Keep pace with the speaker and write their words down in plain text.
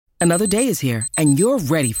Another day is here, and you're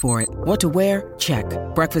ready for it. What to wear? Check.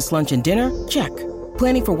 Breakfast, lunch, and dinner? Check.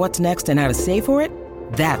 Planning for what's next and how to save for it?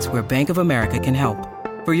 That's where Bank of America can help.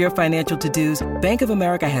 For your financial to-dos, Bank of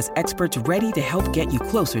America has experts ready to help get you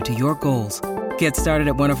closer to your goals. Get started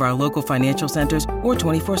at one of our local financial centers or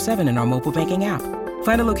 24/7 in our mobile banking app.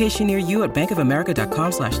 Find a location near you at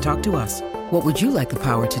bankofamerica.com/talktous. What would you like the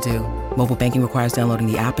power to do? Mobile banking requires downloading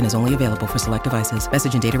the app and is only available for select devices.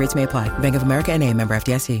 Message and data rates may apply. Bank of America N.A., member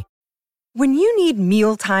FDIC. When you need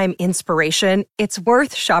mealtime inspiration, it's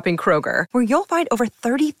worth shopping Kroger, where you'll find over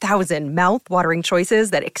 30,000 mouth-watering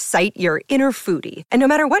choices that excite your inner foodie. And no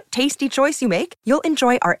matter what tasty choice you make, you'll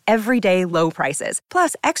enjoy our everyday low prices,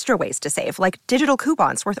 plus extra ways to save, like digital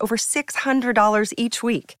coupons worth over $600 each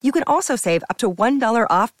week. You can also save up to $1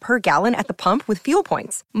 off per gallon at the pump with fuel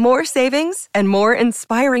points. More savings and more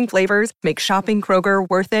inspiring flavors make shopping Kroger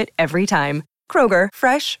worth it every time. Kroger,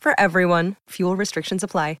 fresh for everyone. Fuel restrictions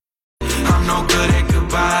apply. I'm no good at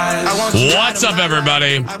goodbyes. What's up,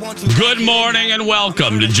 everybody? Good morning and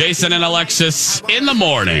welcome to Jason and Alexis in the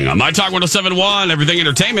morning on My Talk 107.1, Everything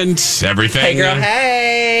Entertainment, Everything. Hey, girl,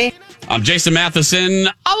 hey. I'm Jason Matheson.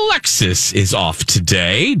 Alexis is off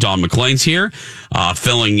today. Dawn McClain's here,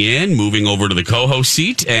 filling in, moving over to the co-host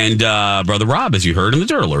seat. And Brother Rob, as you heard in the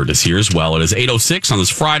Dirt Alert, is here as well. It is 8:06 on this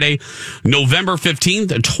Friday, November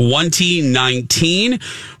 15th, 2019.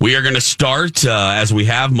 We are going to start, as we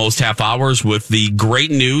have most half hours, with the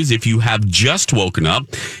great news. If you have just woken up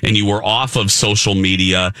and you were off of social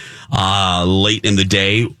media late in the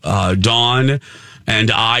day, Dawn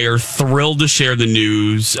and I are thrilled to share the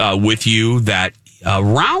news with you that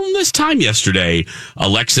around this time yesterday,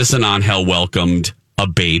 Alexis and Angel welcomed a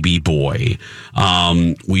baby boy.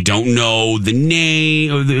 We don't know the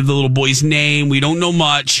name, the little boy's name. We don't know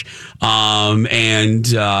much.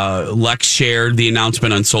 And Lex shared the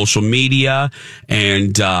announcement on social media.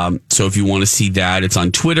 And so if you want to see that, it's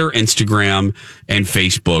on Twitter, Instagram, and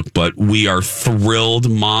Facebook. But we are thrilled.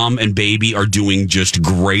 Mom and baby are doing just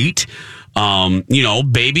great.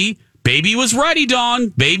 Baby was ready,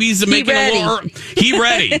 Dawn. Baby's making a little. He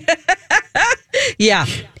ready. Yeah,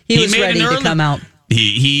 he was ready to come out.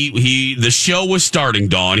 The show was starting,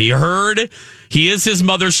 Dawn. He heard he is his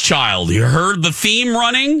mother's child. He heard the theme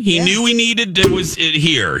running. He knew he needed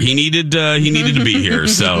here. He needed to be here.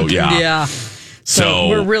 So yeah. Yeah. So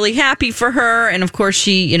we're really happy for her. And of course,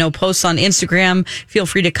 she, posts on Instagram. Feel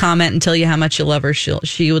free to comment and tell you how much you love her.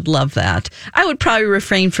 She would love that. I would probably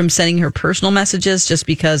refrain from sending her personal messages just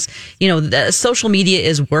because, the social media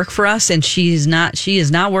is work for us and she is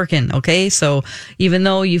not working. Okay. So even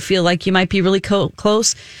though you feel like you might be really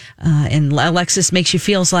close, and Alexis makes you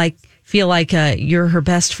feel like you're her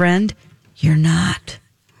best friend, you're not.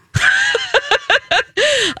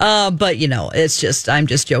 But I'm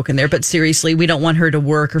just joking there. But seriously, we don't want her to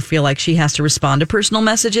work or feel like she has to respond to personal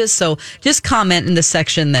messages. So just comment in the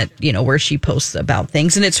section that, where she posts about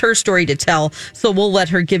things. And it's her story to tell. So we'll let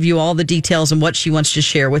her give you all the details and what she wants to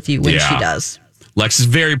share with you when she does. Lex is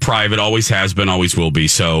very private, always has been, always will be.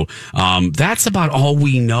 So that's about all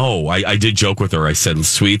we know. I did joke with her. I said,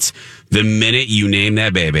 sweets, the minute you name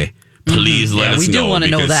that baby, please let us know. We do want to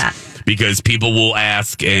know that. Because people will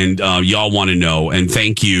ask and y'all want to know. And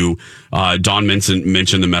thank you. Dawn mentioned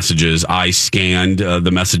the messages. I scanned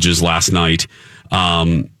the messages last night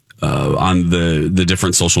on the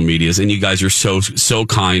different social medias. And you guys are so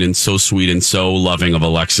kind and so sweet and so loving of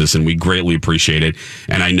Alexis. And we greatly appreciate it.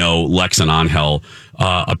 And I know Lex and Angel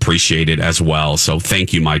appreciate it as well. So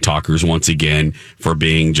thank you, my talkers, once again for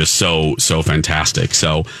being just so fantastic.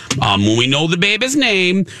 So when we know the baby's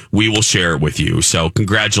name, we will share it with you. So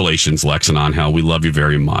congratulations, Lex and Angel. We love you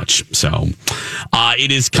very much. So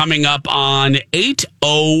it is coming up on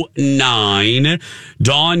 8:09.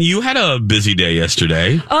 Dawn, you had a busy day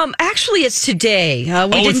yesterday. Actually, it's today.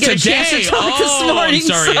 We didn't get a chance to talk this morning.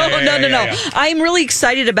 Sorry. No. I'm really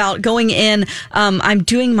excited about going in. I'm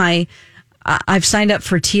doing I've signed up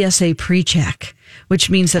for TSA PreCheck, which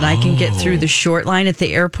means that I can get through the short line at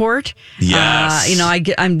the airport. Yes.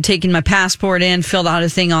 I'm taking my passport in, filled out a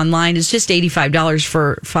thing online. It's just $85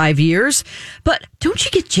 for 5 years. But don't you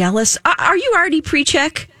get jealous? Are you already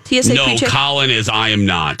PreCheck? TSA no, PreCheck? Colin is. I am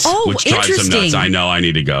not. Oh, which drives him nuts. I know. I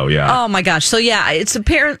need to go. Yeah. Oh my gosh. So yeah, it's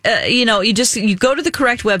apparent. You go to the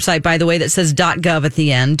correct website, by the way, that says .gov at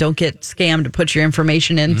the end. Don't get scammed to put your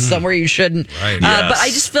information in somewhere you shouldn't. Right. Yes. But I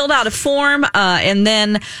just filled out a form, and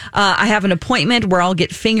then I have an appointment where I'll get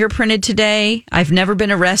fingerprinted today. I've never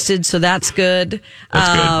been arrested, so that's good.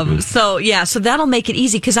 That's good. So that'll make it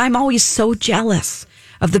easy because I'm always so jealous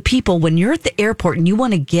of the people when you're at the airport and you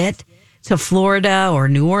want to get to Florida or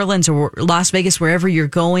New Orleans or Las Vegas, wherever you're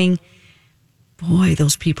going. boy,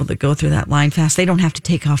 those people that go through that line fast, they don't have to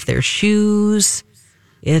take off their shoes.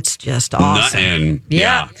 It's just awesome. And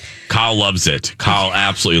yeah, Kyle loves it. Kyle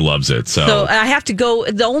absolutely loves it. So I have to go.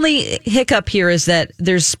 The only hiccup here is that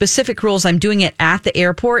there's specific rules. I'm doing it at the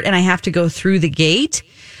airport and I have to go through the gate.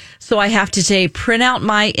 So I have to say, print out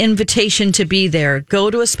my invitation to be there,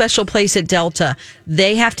 go to a special place at Delta.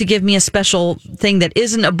 They have to give me a special thing that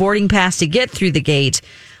isn't a boarding pass to get through the gate,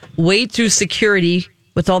 wait through security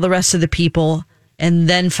with all the rest of the people, and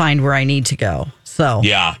then find where I need to go. So,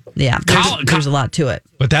 yeah, there's a lot to it.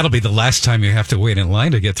 But that'll be the last time you have to wait in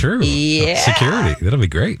line to get through security. That'll be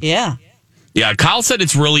great. Yeah. Yeah, Kyle said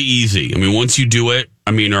it's really easy. I mean, once you do it,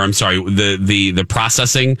 the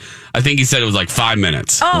processing, I think he said it was like 5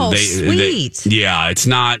 minutes. Oh, sweet.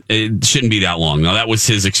 It shouldn't be that long. Now, that was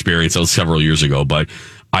his experience. That was several years ago, but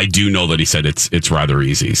I do know that he said it's rather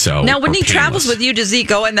easy. So now, when he travels with you, does he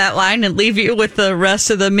go in that line and leave you with the rest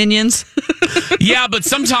of the minions? Yeah, but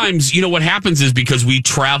sometimes, what happens is because we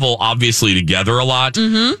travel obviously together a lot,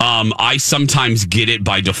 I sometimes get it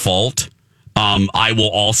by default. I will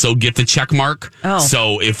also get the check mark. Oh.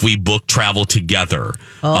 So if we book travel together,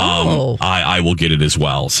 I will get it as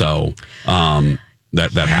well. So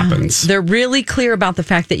that happens. They're really clear about the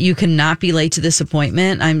fact that you cannot be late to this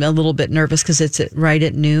appointment. I'm a little bit nervous because it's right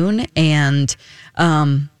at noon. And,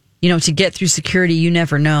 to get through security, you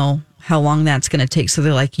never know how long that's going to take. So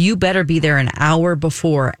they're like, you better be there an hour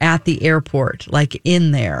before at the airport, like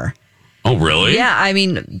in there. Oh, really? Yeah. I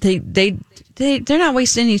mean, they're not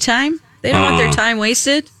wasting any time. They don't want their time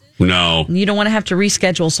wasted. No. You don't want to have to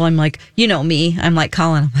reschedule. So I'm like, me. I'm like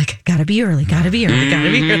Colin. I'm like, gotta be early. Gotta be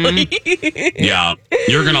early. Yeah,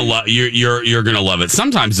 you're gonna love. You're gonna love it.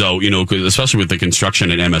 Sometimes though, 'cause especially with the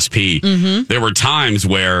construction at MSP, there were times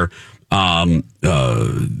where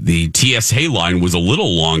the TSA line was a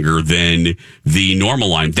little longer than the normal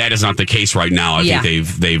line. That is not the case right now. I think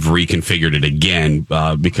they've reconfigured it again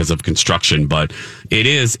because of construction, but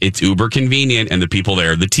it's uber convenient, and the people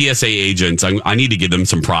there, the TSA agents, I need to give them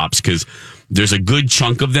some props because there's a good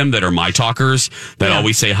chunk of them that are my talkers that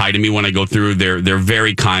always say hi to me when I go through. They're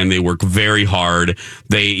very kind. They work very hard.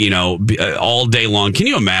 They, all day long. Can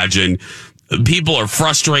you imagine? People are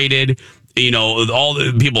frustrated. All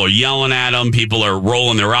the people are yelling at them. People are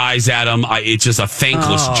rolling their eyes at them. It's just a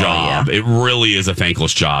thankless job. Yeah. It really is a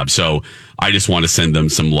thankless job. So I just want to send them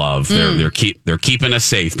some love. They're keeping us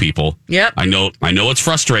safe, people. Yep. I know it's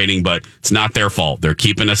frustrating, but it's not their fault. They're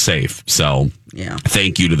keeping us safe. So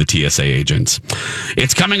thank you to the TSA agents.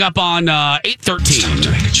 It's coming up on 8:13. Time to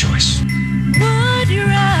make a choice. Would you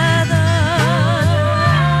rather?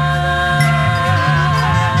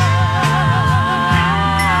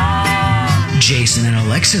 Jason and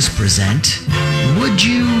Alexis present Would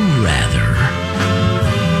You Rather?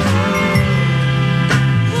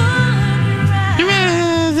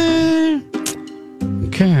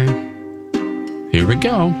 Okay. Here we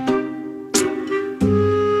go.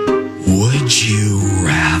 Would you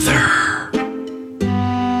rather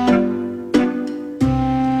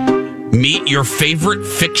meet your favorite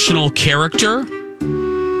fictional character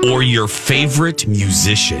or your favorite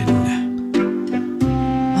musician?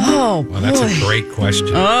 Oh, well, that's a great question.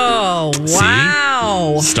 Oh,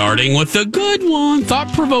 wow. See? Starting with a good one,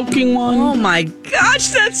 thought-provoking one. Oh, my gosh,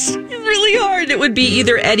 that's really hard. It would be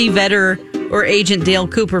either Eddie Vedder or Agent Dale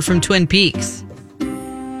Cooper from Twin Peaks.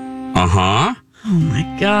 Uh-huh. Oh,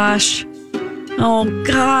 my gosh. Oh,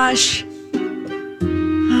 gosh.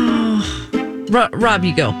 Oh. Rob,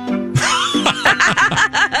 you go.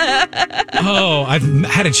 I've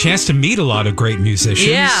had a chance to meet a lot of great musicians.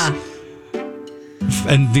 Yeah.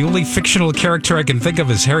 And the only fictional character I can think of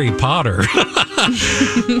is Harry Potter.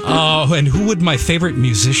 And who would my favorite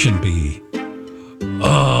musician be?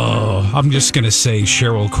 I'm just going to say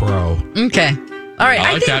Sheryl Crow. Okay. All right.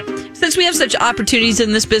 I like think that. Since we have such opportunities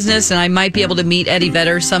in this business and I might be able to meet Eddie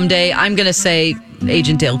Vedder someday, I'm going to say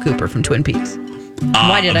Agent Dale Cooper from Twin Peaks.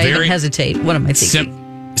 Why did I even hesitate? What am I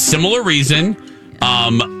thinking? Similar reason.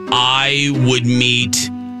 I would meet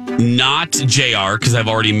not JR because I've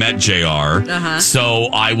already met JR. So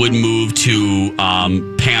I would move to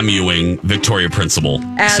Pam Ewing, Victoria Principal.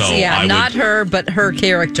 Not her, but her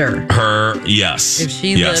character. Her, yes. If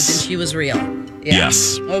she lived and she was real. Yeah.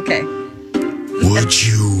 Yes. Okay. Would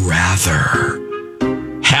you rather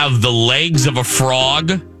have the legs of a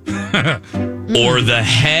frog or the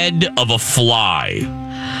head of a fly?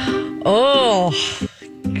 Oh,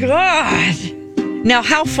 God. Now,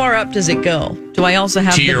 how far up does it go? Do I also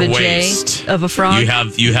have the vajay of a frog? You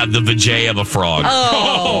have the vajay of a frog.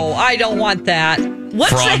 Oh, I don't want that.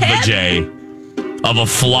 What's frog the head? vajay of a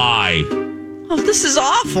fly. Oh, this is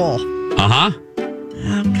awful. Uh-huh.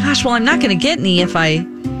 Oh, God, Gosh, well, I'm not going to get any if I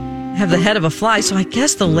have the head of a fly, so I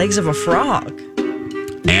guess the legs of a frog.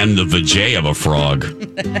 And the vajay of a frog.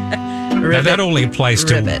 Now, that only applies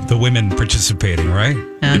to the women participating, right?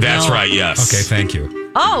 That's right, yes. Okay, thank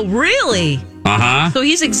you. Oh, really? Uh-huh. So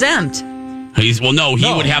he's exempt. He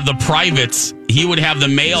would have the privates. He would have the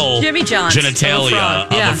male Jimmy John's genitalia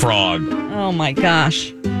of a frog. Oh, my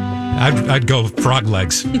gosh. I'd go frog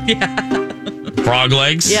legs. Frog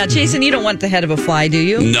legs? Yeah, Jason, you don't want the head of a fly, do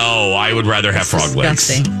you? No, I would rather have frog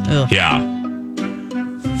disgusting. legs. Ugh. Yeah.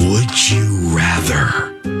 Would you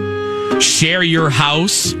rather share your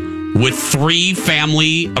house with 3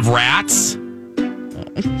 family of rats?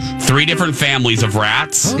 3 different families of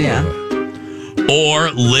rats? Yeah. Or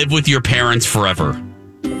live with your parents forever?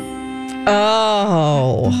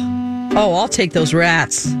 Oh, I'll take those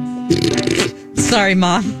rats. Sorry,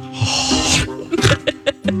 Mom.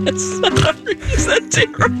 Sorry, is that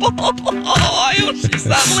terrible? Oh, I hope she's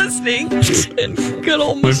not listening. In good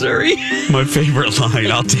old Missouri. My favorite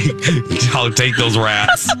line. I'll take those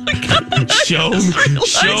rats. Show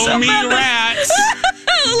me rats.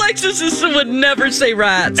 Alexis would never say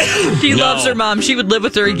rats. She loves her mom. She would live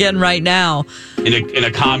with her again right now. In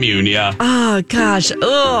a commune, yeah. Oh gosh.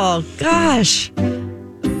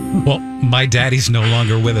 Well, my daddy's no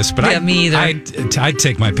longer with us, but me either. I'd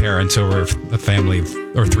take my parents over a family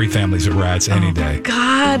or 3 families of rats any day.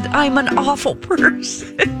 God, I'm an awful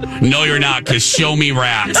person. No, you're not, because show me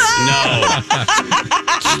rats. No.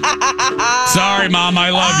 Sorry, Mom,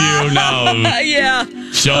 I love you. No. Yeah.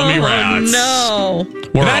 Show me rats. No.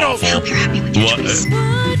 We're I awful. don't- You're happy with your choice.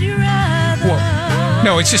 Would you rather? Well,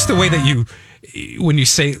 no, it's just the way that when you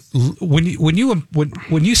say when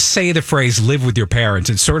you say the phrase "live with your parents,"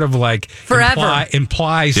 it's sort of like Forever.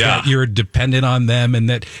 implies that you're dependent on them, and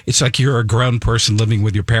that it's like you're a grown person living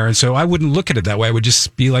with your parents. So I wouldn't look at it that way. I would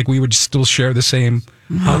just be like we would still share the same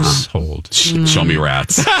household. Show me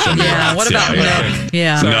rats. Show me rats. What about Nick?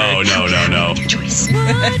 Yeah. No. Your choice.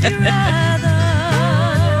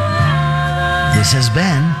 This has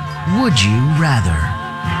been Would You Rather?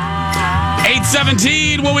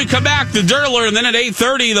 8:17 when we come back, the Durler, and then at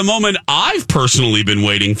 8:30, the moment I've personally been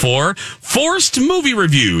waiting for, Forced Movie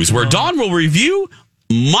Reviews, where Dawn will review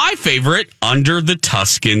my favorite, Under the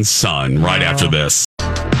Tuscan Sun, right after this.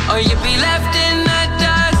 Or you be left in the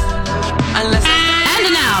dust unless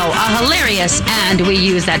And now, a hilarious, and we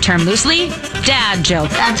use that term loosely, dad joke.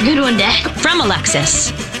 That's a good one, Dad. From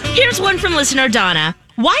Alexis. Here's one from listener Donna.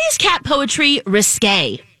 Why is cat poetry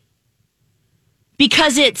risque?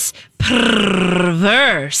 Because it's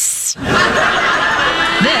perverse. This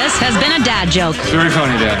has been a dad joke. Very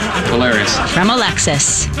funny, Dad. Hilarious. From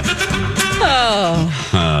Alexis.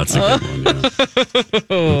 That's a good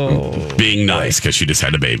one. Being nice because she just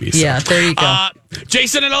had a baby. So. Yeah, there you go.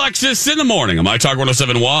 Jason and Alexis in the morning on My Talk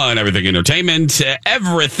 107.1, Everything Entertainment,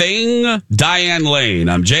 Everything Diane Lane.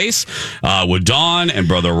 I'm Jace with Dawn and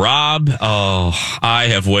Brother Rob. Oh, I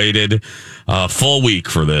have waited a full week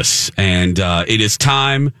for this, and it is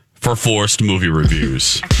time for Forced Movie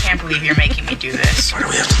Reviews. I can't believe you're making me do this. Why do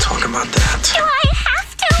we have to talk about that? Do I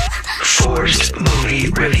have to? Forced Movie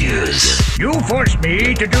Reviews. You forced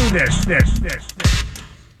me to do this.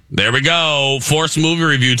 There we go. Forced Movie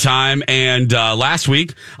Review time. And last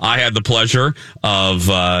week, I had the pleasure of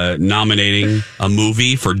nominating a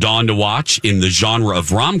movie for Dawn to watch in the genre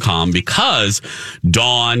of rom-com because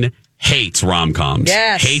Dawn hates rom-coms.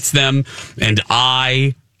 Yes. Hates them. And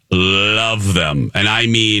I love them. And I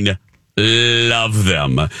mean love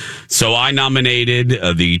them. So I nominated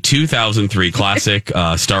the 2003 classic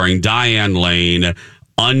starring Diane Lane,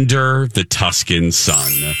 Under the Tuscan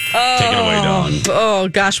Sun. Take it away, Dawn. Oh,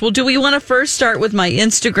 gosh. Well, do we want to first start with my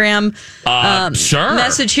Instagram sure.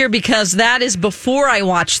 message here? Because that is before I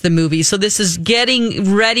watched the movie. So this is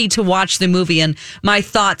getting ready to watch the movie and my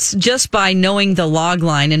thoughts just by knowing the log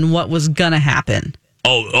line and what was going to happen.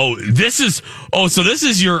 So this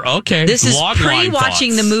is your, okay. This is log line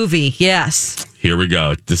pre-watching thoughts. the movie. Yes. Here we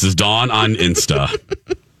go. This is Dawn on Insta.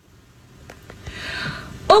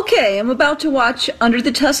 Okay, I'm about to watch Under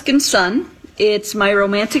the Tuscan Sun. It's my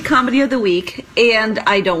romantic comedy of the week, and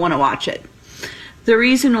I don't want to watch it. The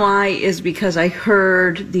reason why is because I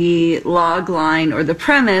heard the log line or the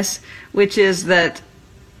premise, which is that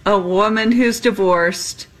a woman who's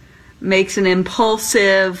divorced makes an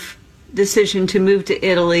impulsive decision to move to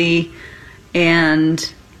Italy,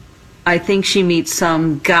 and I think she meets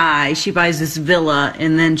some guy. She buys this villa,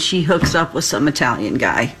 and then she hooks up with some Italian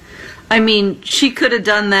guy. I mean, she could have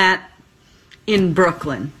done that in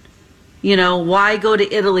Brooklyn. You know, why go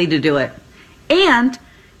to Italy to do it? And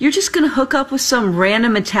you're just going to hook up with some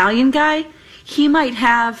random Italian guy? He might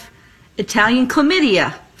have Italian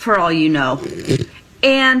chlamydia for all you know.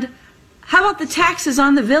 And how about the taxes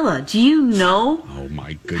on the villa? Do you know Oh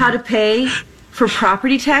my goodness. how to pay for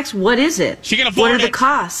property tax? What is it? She can afford What are the it.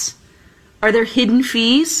 costs? Are there hidden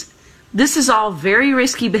fees? This is all very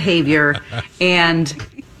risky behavior, and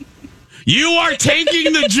You are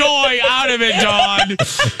taking the joy out of it, Dawn.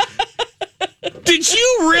 Did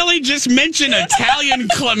you really just mention Italian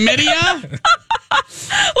chlamydia?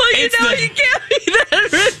 Well, you can't be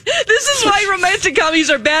that. This is why romantic comedies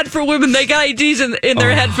are bad for women. They got ideas in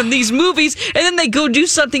their head from these movies, and then they go do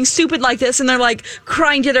something stupid like this, and they're like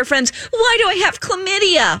crying to their friends, "Why do I have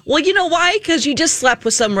chlamydia?" Well, you know why? Because you just slept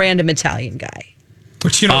with some random Italian guy.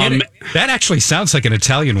 Which, that actually sounds like an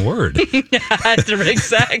Italian word.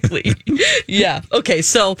 Exactly. Yeah. Okay.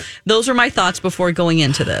 So those are my thoughts before going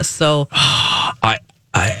into this. So,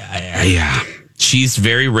 yeah. She's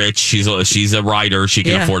very rich. She's a writer. She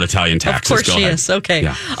can afford Italian taxes. Of course Go she ahead. is. Okay.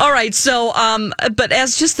 Yeah. All right. So, but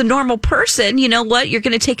as just the normal person, you know what? You're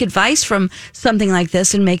going to take advice from something like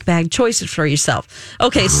this and make bad choices for yourself.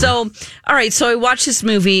 Okay. So, all right. So I watched this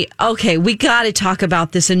movie. Okay. We got to talk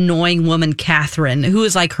about this annoying woman, Catherine, who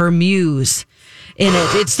is like her muse in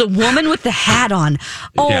it. It's the woman with the hat on.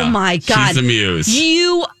 Oh Yeah, my God. she's the muse.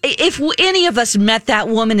 If any of us met that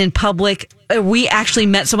woman in public, we actually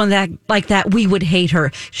met someone like that, we would hate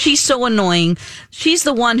her. She's so annoying. She's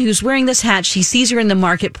the one who's wearing this hat. She sees her in the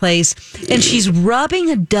marketplace and she's rubbing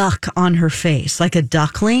a duck on her face, like a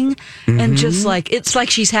duckling. And just like, it's like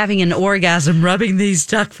she's having an orgasm rubbing these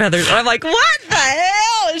duck feathers. I'm like, what the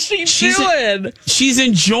hell is she doing? She's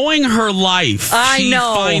enjoying her life. I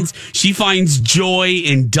know. She finds joy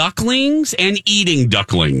in ducklings and eating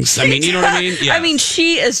ducklings. I mean, you know what I mean? I mean,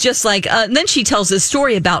 she is just like, and then she tells this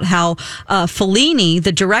story about how Fellini,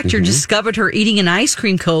 the director, discovered her eating an ice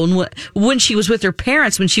cream cone when she was with her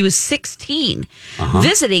parents when she was 16,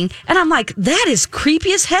 visiting. And I'm like, that is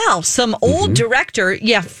creepy as hell. Some old director.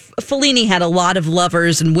 Yeah, Fellini had a lot of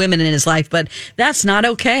lovers and women in his life, but that's not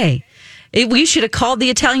okay. We should have called the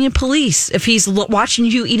Italian police if he's watching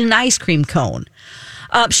you eat an ice cream cone.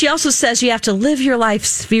 She also says you have to live your life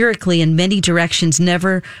spherically in many directions,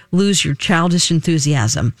 never lose your childish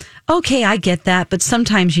enthusiasm. Okay, I get that, but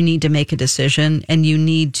sometimes you need to make a decision and you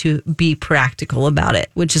need to be practical about it,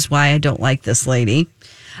 which is why I don't like this lady.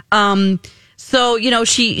 So, you know,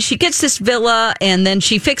 she gets this villa and then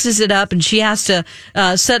she fixes it up and she has to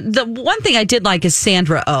set. The one thing I did like is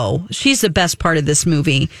Sandra Oh. She's the best part of this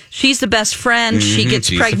movie. She's the best friend. She gets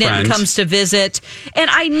pregnant and comes to visit. And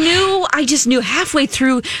I just knew halfway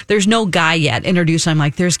through, there's no guy yet introduced. I'm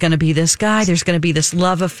like, there's going to be this guy. There's going to be this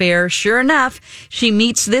love affair. Sure enough, she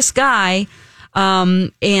meets this guy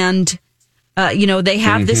and they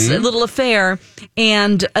have this little affair,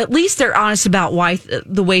 and at least they're honest about why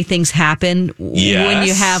the way things happen. Yes. When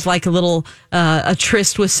you have like a little a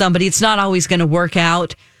tryst with somebody, it's not always going to work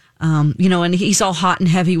out. And he's all hot and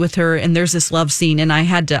heavy with her, and there's this love scene, and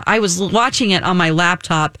I was watching it on my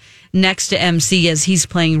laptop next to MC as he's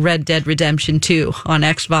playing Red Dead Redemption 2 on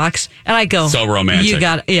Xbox, and I go, so romantic. You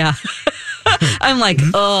got it, yeah. I'm like,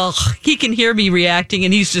 oh, he can hear me reacting,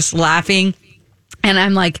 and he's just laughing, and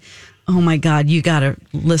I'm like, oh my God, you got to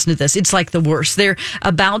listen to this. It's like the worst. They're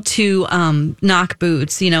about to knock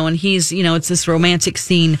boots, and he's, it's this romantic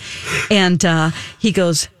scene. And he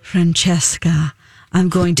goes, Francesca, I'm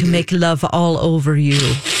going to make love all over you.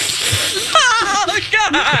 Oh,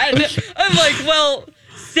 God. I'm like, well,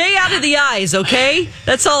 stay out of the eyes, okay?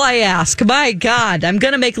 That's all I ask. My God, I'm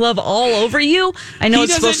going to make love all over you. I know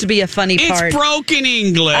it's supposed to be a funny part. It's broken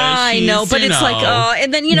English. I know, but it's like,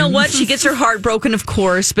 and then you know what? She gets her heart broken, of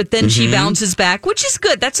course, but then she bounces back, which is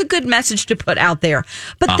good. That's a good message to put out there.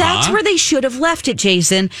 But that's where they should have left it,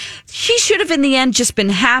 Jason. She should have, in the end, just been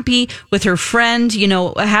happy with her friend,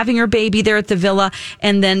 having her baby there at the villa,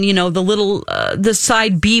 and then, the little, the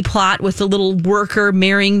side B plot with the little worker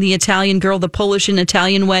marrying the Italian girl, the Polish and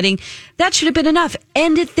Italian wedding. That should have been enough.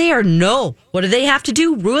 End it there. No. What do they have to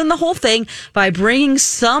do? Ruin the whole thing by bringing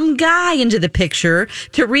some guy into the picture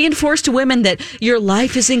to reinforce to women that your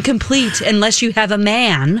life is incomplete unless you have a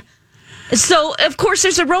man. So, of course,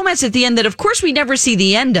 there's a romance at the end that, of course, we never see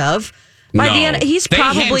the end of. By the end, he's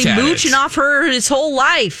probably mooching off her his whole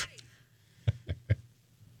life.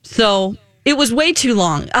 So, it was way too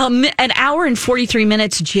long. An hour and 43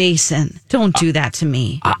 minutes, Jason. Don't do that to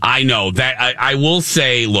me. I know that. I will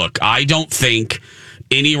say, look, I don't think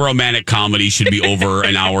any romantic comedy should be over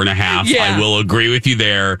an hour and a half. Yeah. I will agree with you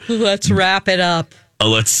there. Let's wrap it up.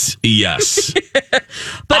 Yes.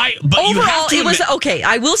 but overall, it was okay.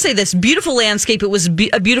 I will say this: beautiful landscape. It was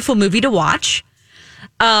a beautiful movie to watch.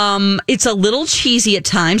 It's a little cheesy at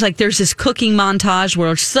times. Like there's this cooking montage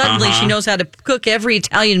where suddenly she knows how to cook every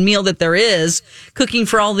Italian meal that there is, cooking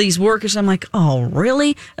for all these workers. I'm like, oh,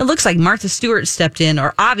 really? It looks like Martha Stewart stepped in,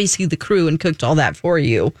 or obviously the crew, and cooked all that for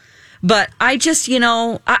you. But I just,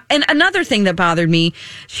 and another thing that bothered me,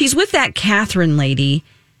 she's with that Catherine lady,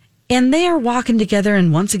 and they are walking together.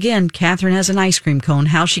 And once again, Catherine has an ice cream cone.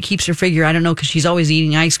 How she keeps her figure, I don't know, because she's always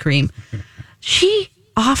eating ice cream. She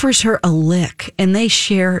offers her a lick, and they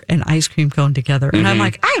share an ice cream cone together. And I'm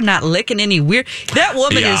like, I'm not licking any weird. That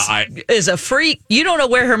woman is a freak. You don't know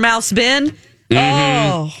where her mouth's been.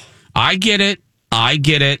 Oh, I get it. I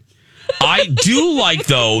do like,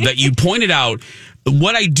 though, that you pointed out.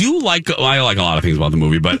 What I do like, I like a lot of things about the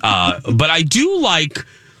movie, but I do like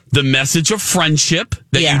the message of friendship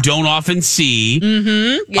that you don't often see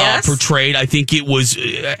portrayed. I think it was.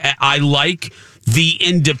 I like the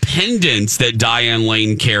independence that Diane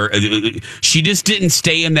Lane she just didn't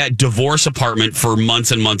stay in that divorce apartment for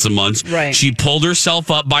months and months and months. Right. She pulled herself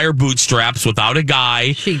up by her bootstraps without a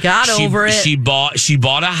guy. She got over it. She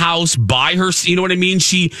bought a house by her. You know what I mean?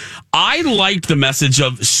 I liked the message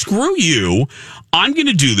of screw you. I'm going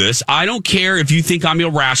to do this. I don't care if you think I'm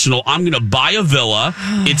irrational. I'm going to buy a villa.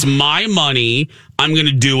 It's my money. I'm going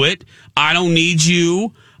to do it. I don't need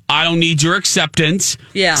you. I don't need your acceptance.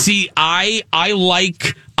 Yeah. See, I'm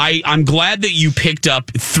glad that you picked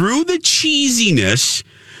up through the cheesiness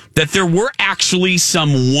that there were actually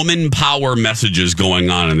some woman power messages going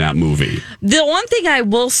on in that movie. The one thing I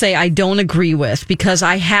will say I don't agree with, because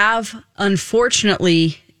I have,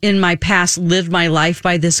 unfortunately, in my past lived my life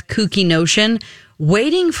by this kooky notion,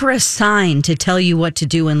 waiting for a sign to tell you what to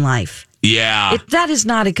do in life. Yeah. That is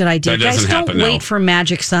not a good idea. That doesn't Guys, don't happen, wait for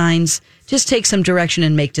magic signs. Just take some direction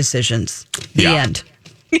and make decisions. The end.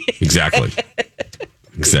 Exactly.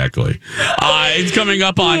 Exactly. It's coming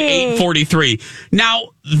up on 8:43. Now,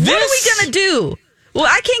 what are we going to do? Well,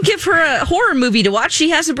 I can't give her a horror movie to watch.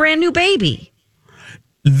 She has a brand new baby.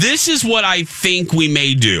 This is what I think we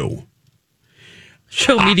may do.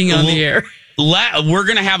 Show meeting on the air. We're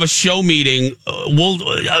going to have a show meeting.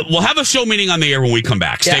 We'll have a show meeting on the air when we come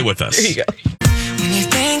back. Stay with us. There you go. When you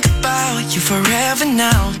think about you forever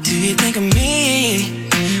now, do you think of me?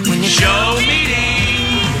 When you show meeting.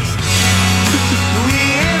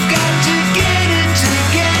 We've got to get it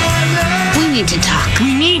together. We need to talk.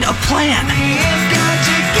 We need a plan. We've got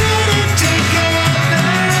to get it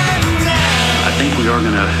together now. I think we are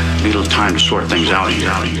going to need a little time to sort things out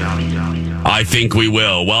here. I think we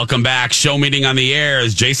will. Welcome back. Show meeting on the air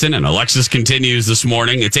as Jason and Alexis continues this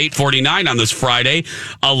morning. It's 8:49 on this Friday.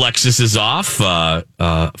 Alexis is off for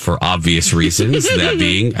obvious reasons. That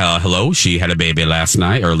being, hello, she had a baby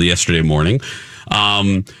yesterday morning.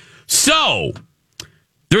 So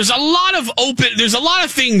there's a lot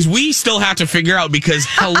of things we still have to figure out because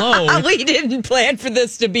we didn't plan for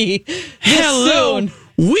this to be this soon.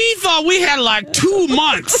 We thought we had like 2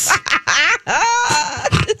 months.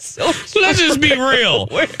 Let's just be real.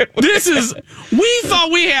 We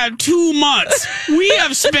thought we had 2 months. We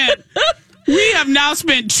have now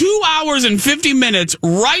spent 2 hours and 50 minutes,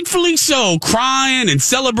 rightfully so, crying and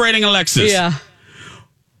celebrating Alexis. Yeah.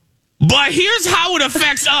 But here's how it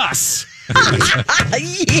affects us.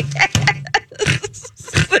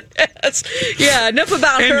 Yes. Yeah, enough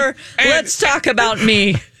about her. Let's talk about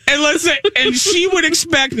me. And she would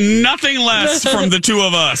expect nothing less from the two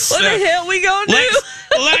of us. What the hell we gonna do?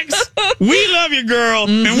 Lex, we love you, girl,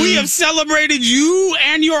 and we have celebrated you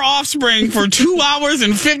and your offspring for 2 hours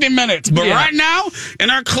and 50 minutes. But right now, in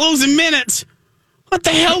our closing minutes, what the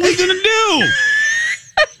hell are we gonna do?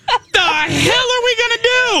 The hell are we gonna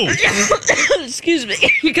do? Excuse me,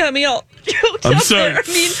 you got me all choked I'm up sorry. there.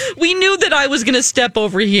 I mean, we knew that I was gonna step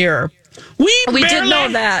over here. We did know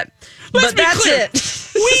that. But that's clear. it.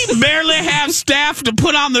 We barely have staff to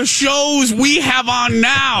put on the shows we have on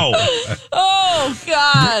now. Oh,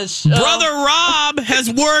 gosh. Brother Rob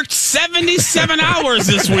has worked 77 hours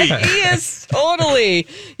this week. He is, totally.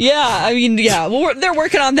 Yeah, I mean, yeah, well, they're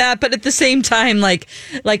working on that, but at the same time, like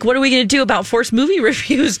what are we going to do about forced movie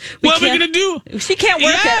reviews? What are we going to do? She can't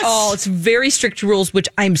work at all. It's very strict rules, which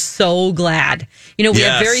I'm so glad. You know, we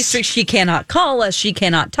have very strict, she cannot call us, she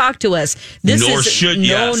cannot talk to us.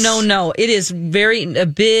 No. It is a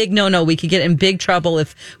big no. We could get in big trouble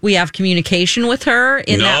if we have communication with her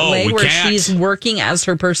in that way where she's working as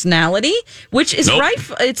her personality, which is right.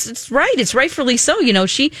 It's right. It's rightfully so. You know,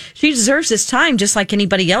 she deserves this time just like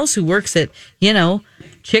anybody else who works at,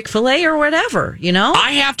 Chick-fil-A or whatever, you know?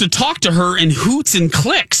 I have to talk to her in hoots and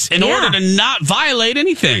clicks in order to not violate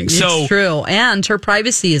anything. It's true. And her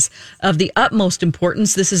privacy is of the utmost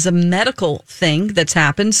importance. This is a medical thing that's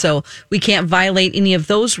happened, so we can't violate any of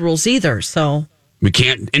those rules either. So we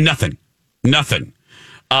can't, and nothing.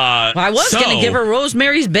 I was going to give her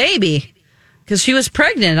Rosemary's Baby because she was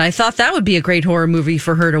pregnant. I thought that would be a great horror movie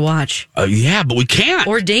for her to watch. Yeah, but we can't.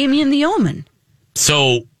 Or Damien the Omen.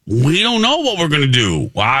 So we don't know what we're going to do.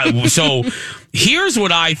 So here's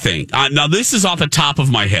what I think. Now, this is off the top of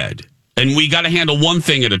my head, and we got to handle one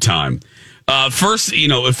thing at a time. First,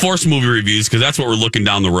 forced movie reviews, because that's what we're looking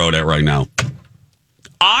down the road at right now.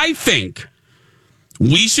 I think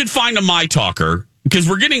we should find a My Talker, because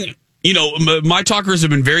we're getting, My Talkers have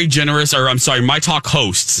been very generous, My Talk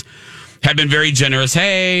hosts have been very generous.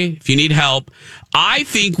 Hey, if you need help, I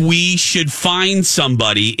think we should find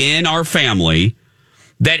somebody in our family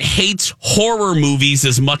that hates horror movies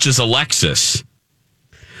as much as Alexis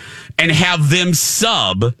and have them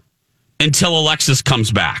sub until Alexis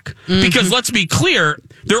comes back. Mm-hmm. Because let's be clear,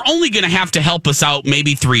 they're only going to have to help us out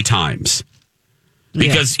maybe 3 times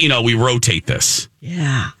because, we rotate this.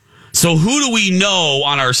 Yeah. So who do we know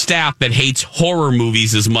on our staff that hates horror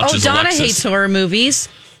movies as much as Donna Alexis? hates horror movies.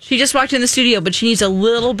 She just walked in the studio, but she needs a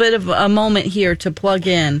little bit of a moment here to plug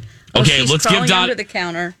in. Okay, let's give Donna under the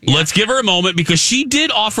counter. Yeah. Let's give her a moment because she did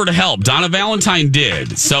offer to help. Donna Valentine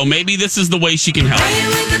did, so maybe this is the way she can help.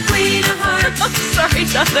 I'm sorry,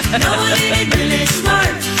 Donna.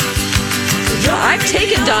 I've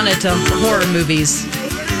taken Donna to horror movies.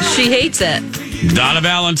 She hates it. Donna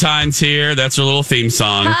Valentine's here. That's her little theme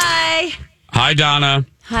song. Hi, Donna.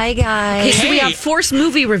 Hi, guys. Okay, so we have forced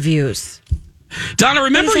movie reviews. Donna,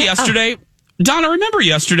 remember yesterday? Donna, remember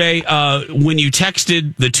yesterday when you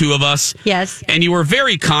texted the two of us? Yes. And you were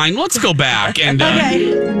very kind. Let's go back and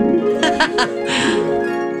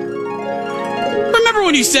remember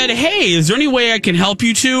when you said, "Hey, is there any way I can help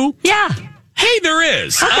you two?" Yeah. Hey, there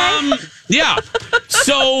is. Okay. Yeah.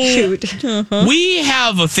 So we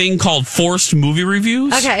have a thing called forced movie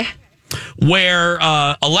reviews. Okay. Where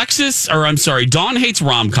Dawn hates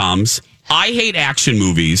rom-coms, I hate action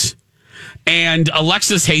movies, and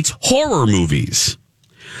Alexis hates horror movies.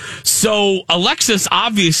 So Alexis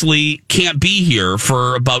obviously can't be here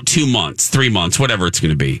for about 2 months, 3 months, whatever it's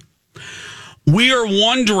going to be. We are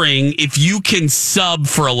wondering if you can sub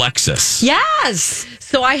for Alexis. Yes.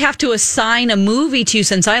 So I have to assign a movie to you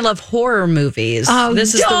since I love horror movies. Oh,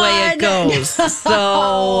 this is the way it goes.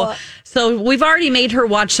 So we've already made her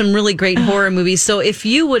watch some really great horror movies. So if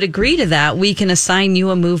you would agree to that, we can assign you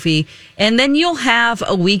a movie and then you'll have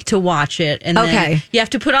a week to watch it. And then you have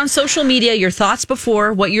to put on social media your thoughts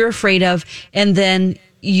before, what you're afraid of, and then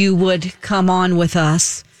you would come on with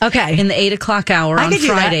us. Okay. In the 8 o'clock hour on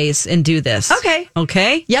Fridays and do this. Okay.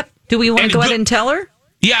 Okay? Yep. Do we want to go ahead and tell her?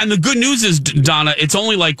 Yeah, and the good news is, Donna, it's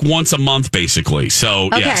only like once a month, basically. So,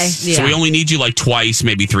 yes. Yeah. So we only need you like twice,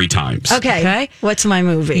 maybe 3 times. Okay. What's my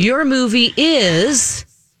movie? Your movie is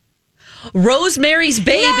Rosemary's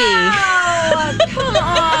Baby. No! Come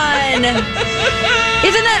on.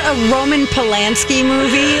 Isn't that a Roman Polanski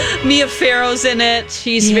movie? Mia Farrow's in it.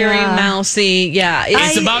 She's very mousy. Yeah.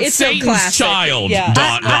 It's about Satan's child,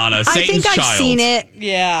 Donna. I think I've seen it.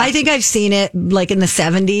 Yeah. I think I've seen it like in the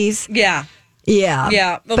 70s. Yeah. Yeah.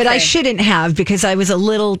 Yeah. Okay. But I shouldn't have because I was a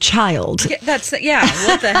little child. What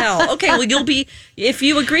the hell? Okay, well, if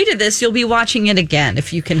you agree to this, you'll be watching it again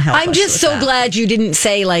if you can help us. I'm just so glad you didn't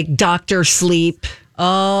say like Dr. Sleep.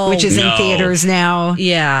 Oh, which is in theaters now.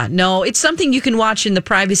 Yeah. No, it's something you can watch in the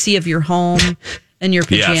privacy of your home and your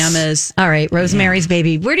pajamas. Yes. All right, Rosemary's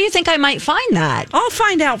Baby. Where do you think I might find that? I'll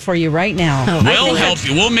find out for you right now. We'll help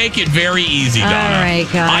you. We'll make it very easy, Donna. All right,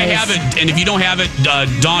 guys. I have it, and if you don't have it,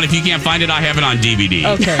 Dawn, if you can't find it, I have it on DVD.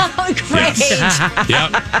 Okay. Oh, great. Yes.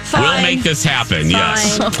 Yep. We'll make this happen. Fine.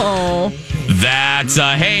 Yes. Oh. That's,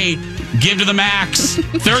 hey, give to the max.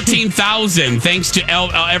 13,000. Thanks to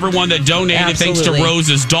everyone that donated. Absolutely. Thanks to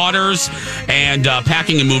Rose's daughters and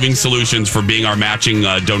Packing and Moving Solutions for being our matching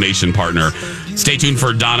donation partner. Stay tuned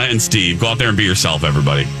for Donna and Steve. Go out there and be yourself,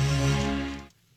 everybody.